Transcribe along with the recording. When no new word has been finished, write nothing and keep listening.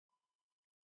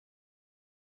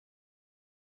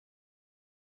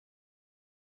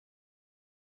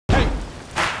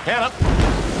Hannah!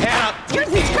 Hannah! You're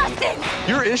disgusting!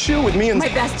 Your issue with me and my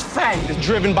best friend is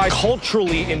driven by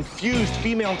culturally infused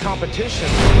female competition.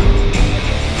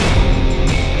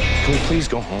 Can we please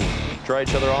go home? Dry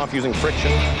each other off using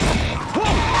friction?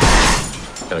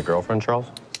 Got a girlfriend, Charles?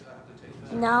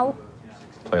 No.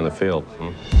 Play in the field,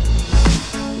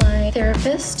 My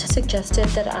therapist suggested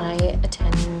that I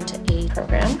attend a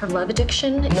program for love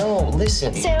addiction. No,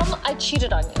 listen. Sam, I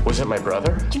cheated on you. Was it my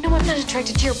brother? You know I'm not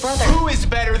attracted to your brother. Who is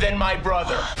better than my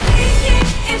brother?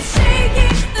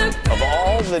 Of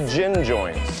all the gin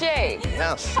joints. Jay.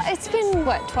 Yes. It's been,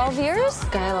 what, 12 years? The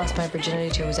guy I lost my virginity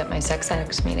to was at my sex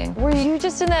addicts meeting. Were you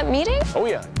just in that meeting? Oh,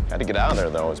 yeah. Had to get out of there,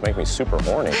 though. It's making me super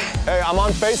horny. Hey, I'm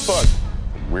on Facebook.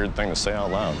 Weird thing to say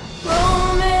out loud.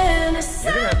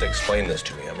 You're gonna have to explain this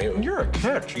to me. I mean, you're a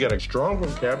catch. You got a strong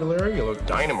vocabulary. You look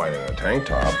dynamite in a tank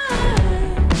top.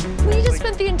 We just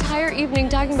spent the entire evening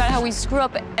talking about how we screw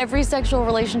up every sexual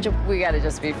relationship. We gotta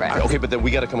just be friends. Okay, but then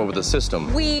we got to come up with a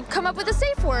system. We come up with a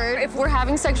safe word if we're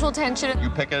having sexual tension. You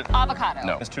pick it. Avocado.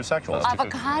 No, it's too sexual.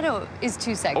 Avocado is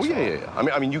too sexual. Oh, yeah.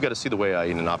 I mean, you got to see the way I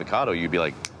eat an avocado. You'd be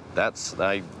like, do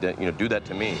that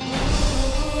to me.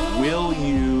 Will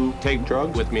you take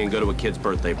drugs with me and go to a kid's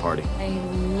birthday party? I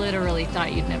literally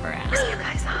thought you'd never ask. You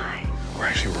guys high. We're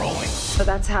actually rolling. So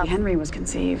that's how Henry was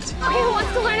conceived. Okay, who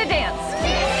wants to learn to dance?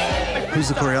 Who's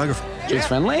the choreographer? Jake's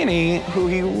friend Lainey, who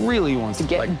he really wants to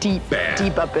Get deep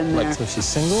up in there. So she's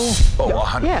single? Oh,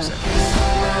 100%. Yeah.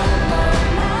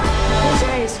 This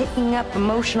guy is hooking up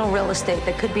emotional real estate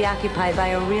that could be occupied by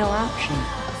a real option.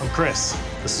 I'm Chris.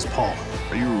 This is Paul.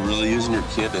 Are you really using your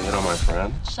kid to hit on my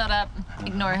friend? Shut up.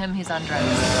 Ignore him. He's on drugs.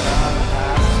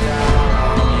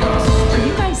 Are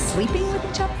you guys sleeping with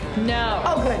each other? No.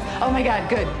 Oh, good. Oh, my God,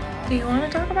 good. Do you want to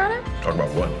talk about it? Talk about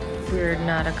what? We're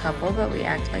not a couple, but we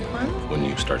act like one. When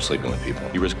you start sleeping with people,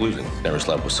 you risk losing. Never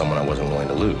slept with someone I wasn't willing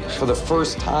to lose. For the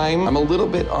first time, I'm a little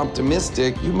bit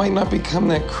optimistic. You might not become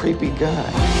that creepy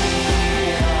guy.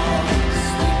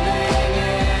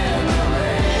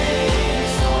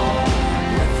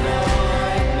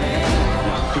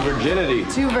 Virginity.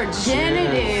 To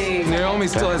virginity. Naomi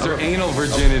still has her anal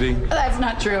virginity. That's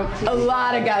not true. A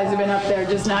lot of guys have been up there,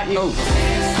 just not you.